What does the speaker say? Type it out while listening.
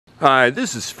Hi,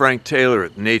 this is Frank Taylor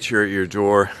at Nature at Your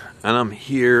Door, and I'm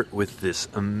here with this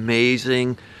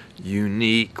amazing,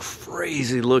 unique,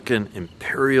 crazy-looking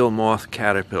imperial moth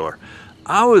caterpillar.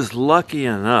 I was lucky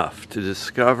enough to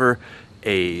discover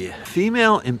a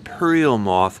female imperial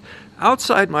moth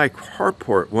outside my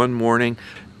carport one morning,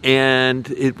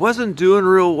 and it wasn't doing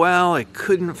real well. It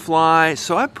couldn't fly,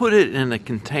 so I put it in a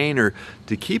container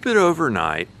to keep it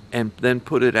overnight and then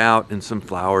put it out in some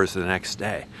flowers the next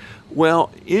day.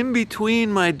 Well, in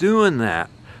between my doing that,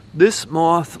 this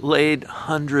moth laid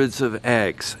hundreds of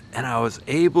eggs, and I was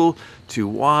able to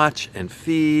watch and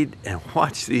feed and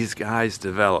watch these guys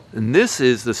develop. And this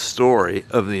is the story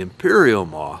of the imperial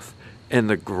moth and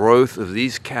the growth of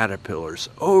these caterpillars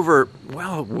over,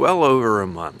 well over a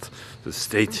month. So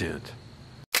stay tuned.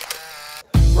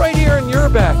 Right here in your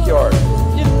backyard,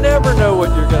 you never know what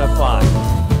you're going to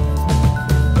find.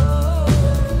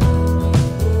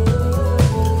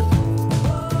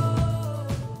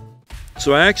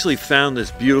 So I actually found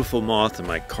this beautiful moth in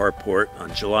my carport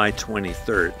on July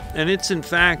 23rd, and it's in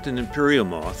fact an imperial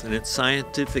moth, and its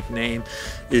scientific name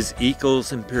is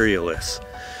Eacles imperialis.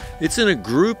 It's in a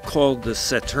group called the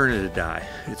Saturniidae.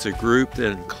 It's a group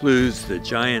that includes the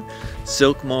giant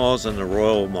silk moths and the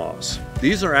royal moths.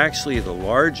 These are actually the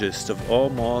largest of all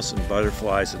moths and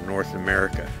butterflies in North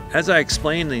America. As I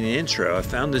explained in the intro, I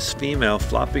found this female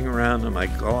flopping around on my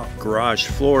garage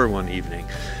floor one evening.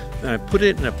 And I put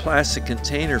it in a plastic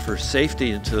container for safety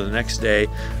until the next day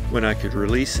when I could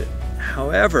release it.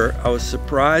 However, I was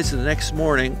surprised the next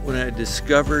morning when I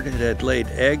discovered it had laid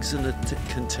eggs in the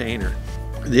container.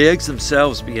 The eggs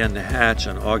themselves began to hatch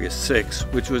on August 6,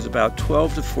 which was about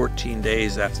 12 to 14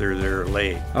 days after they were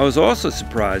laid. I was also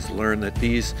surprised to learn that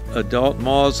these adult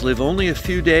moths live only a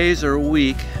few days or a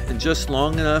week, and just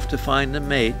long enough to find a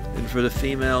mate and for the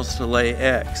females to lay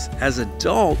eggs. As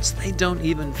adults, they don't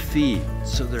even feed,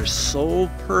 so their sole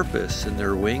purpose in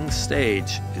their wing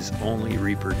stage is only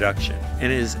reproduction,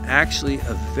 and it is actually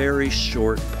a very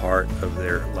short part of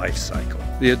their life cycle.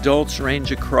 The adults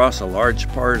range across a large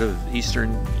part of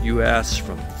eastern U.S.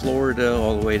 from Florida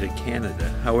all the way to Canada.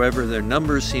 However, their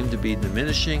numbers seem to be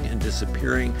diminishing and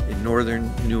disappearing in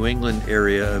northern New England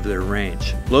area of their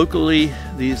range. Locally,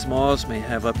 these moths may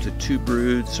have up to 2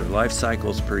 broods or life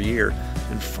cycles per year,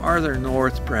 and farther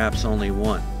north perhaps only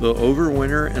 1. They'll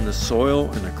overwinter in the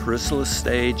soil in the chrysalis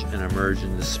stage and emerge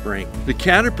in the spring. The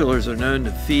caterpillars are known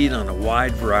to feed on a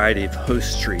wide variety of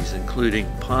host trees, including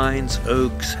pines,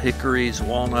 oaks, hickories,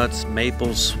 walnuts,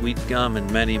 maples, sweet gum, and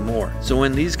many more. So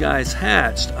when these guys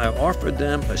hatched, I offered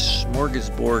them a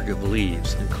smorgasbord of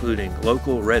leaves, including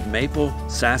local red maple,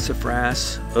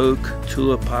 sassafras, oak,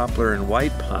 tulip poplar, and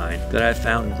white pine that I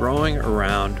found growing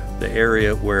around the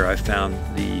area where I found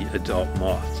the adult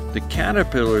moth. The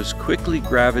caterpillars quickly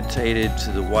gravitated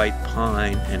to the white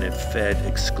pine, and it fed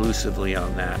exclusively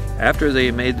on that. After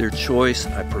they made their choice,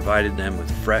 I provided them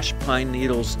with fresh pine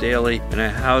needles daily, and I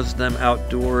housed them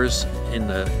outdoors in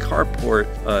the carport,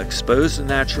 exposed to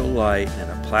natural light, in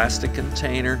a plastic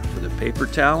container with a paper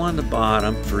towel on the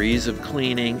bottom for ease of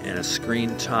cleaning and a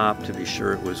screen top to be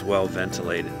sure it was well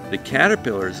ventilated. The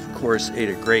caterpillars, of course, ate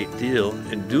a great deal,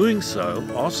 and doing so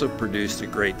also produced a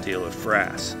great deal of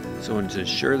frass. So to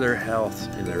ensure their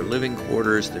health in their living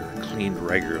quarters, they were cleaned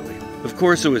regularly. Of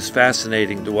course, it was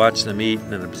fascinating to watch them eat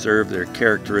and observe their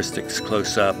characteristics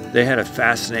close up. They had a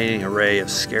fascinating array of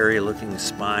scary-looking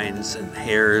spines and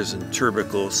hairs and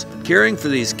tubercles. Caring for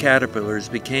these caterpillars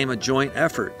became a joint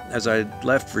effort. As I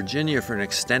left Virginia for an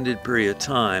extended period of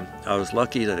time, I was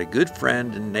lucky that a good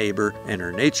friend and neighbor and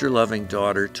her nature-loving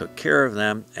daughter took care of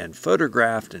them and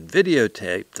photographed and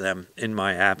videotaped them in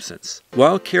my absence.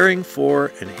 While caring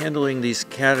for and handling these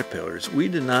caterpillars, we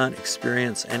did not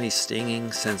experience any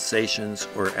stinging sensations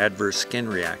or adverse skin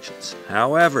reactions.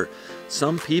 However,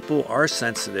 some people are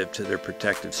sensitive to their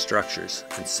protective structures,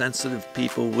 and sensitive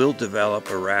people will develop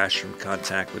a rash from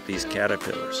contact with these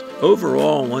caterpillars.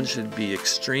 Overall, one should be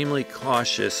extremely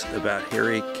cautious about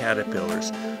hairy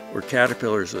caterpillars or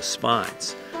caterpillars with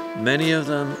spines. Many of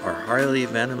them are highly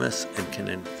venomous and can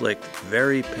inflict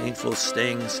very painful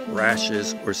stings,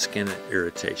 rashes, or skin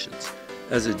irritations.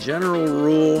 As a general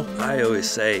rule, I always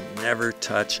say never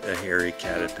touch a hairy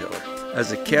caterpillar.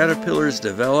 As the caterpillars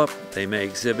develop, they may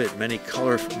exhibit many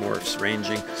color morphs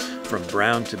ranging from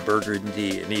brown to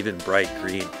burgundy and even bright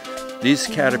green. These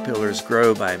caterpillars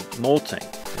grow by molting,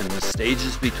 and the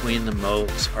stages between the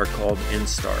molts are called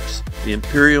instars. The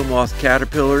imperial moth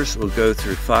caterpillars will go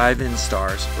through 5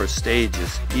 instars or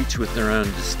stages, each with their own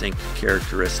distinct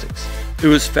characteristics. It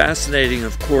was fascinating,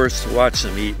 of course, to watch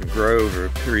them eat and grow over a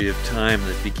period of time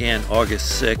that began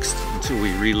August 6th until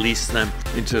we released them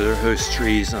into their host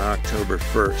trees on October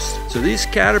 1st. So these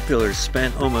caterpillars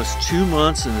spent almost 2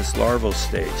 months in this larval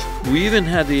stage. We even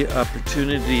had the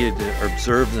opportunity to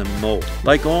observe them molt.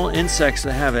 Like all insects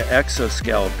that have an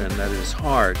exoskeleton that is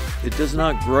hard, it does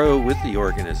not grow with the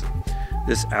organism.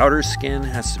 This outer skin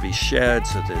has to be shed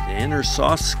so that the inner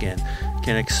soft skin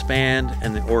can expand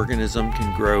and the organism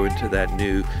can grow into that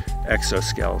new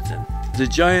exoskeleton. The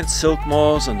giant silk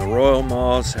moths and the royal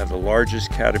moths have the largest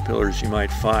caterpillars you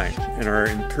might find, and our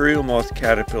imperial moth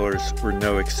caterpillars were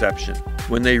no exception.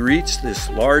 When they reached this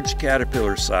large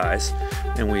caterpillar size,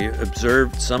 and we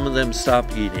observed some of them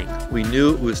stop eating, we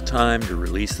knew it was time to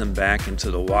release them back into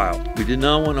the wild. We did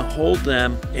not want to hold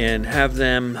them and have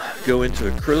them go into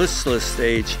a chrysalis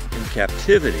stage in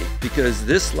captivity, because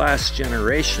this last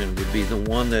generation would be the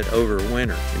one that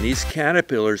overwinter, and these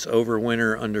caterpillars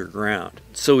overwinter underground.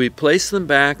 So we placed them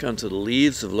back onto the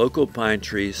leaves of local pine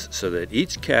trees so that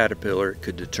each caterpillar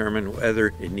could determine whether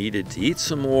it needed to eat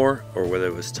some more or whether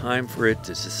it was time for it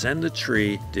to descend the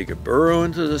tree, dig a burrow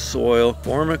into the soil,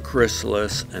 form a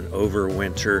chrysalis, and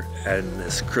overwinter in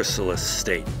this chrysalis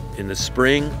state. In the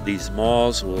spring, these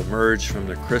moths will emerge from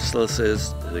the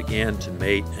chrysalises again to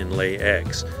mate and lay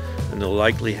eggs, and they'll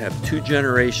likely have 2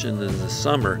 generations in the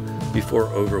summer before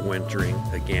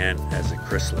overwintering again as a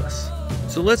chrysalis.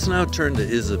 So let's now turn to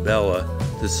Isabella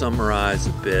to summarize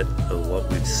a bit of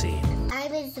what we've seen.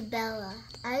 I'm Isabella.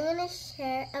 I'm going to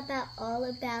share all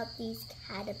about these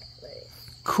caterpillars.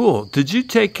 Cool. Did you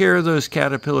take care of those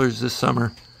caterpillars this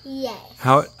summer? Yes.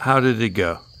 How did it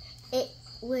go? It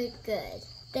was good.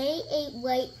 They ate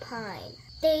white pine.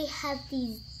 They have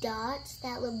these dots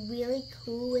that look really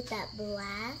cool with that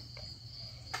black.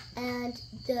 And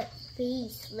the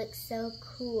face looks so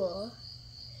cool.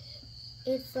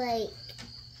 It's like,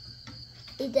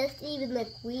 it doesn't even look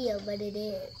real, but it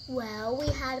is. Well, we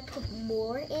had to put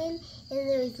more in, and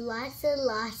there was lots and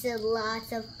lots and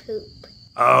lots of poop.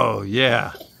 Oh,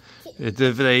 yeah. If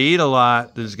they eat a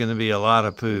lot, there's going to be a lot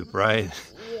of poop, right?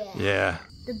 Yeah. Yeah.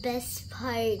 The best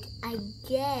part, I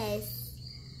guess,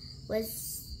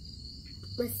 was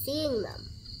seeing them.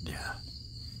 Yeah.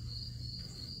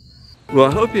 Well,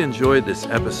 I hope you enjoyed this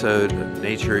episode of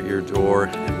Nature at Your Door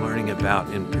and learning about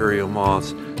imperial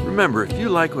moths. Remember, if you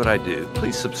like what I do,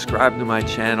 please subscribe to my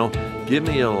channel, give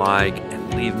me a like,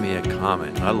 and leave me a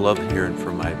comment. I love hearing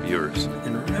from my viewers.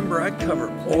 And remember, I cover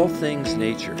all things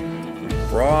nature, from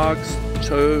frogs,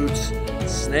 toads,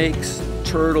 snakes,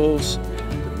 turtles,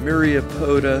 the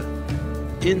myriapoda,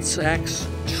 insects,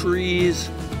 trees,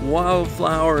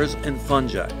 wildflowers, and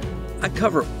fungi. I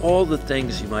cover all the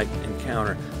things you might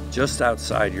encounter just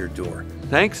outside your door.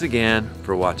 Thanks again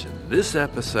for watching this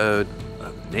episode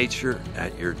of Nature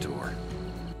at Your Door.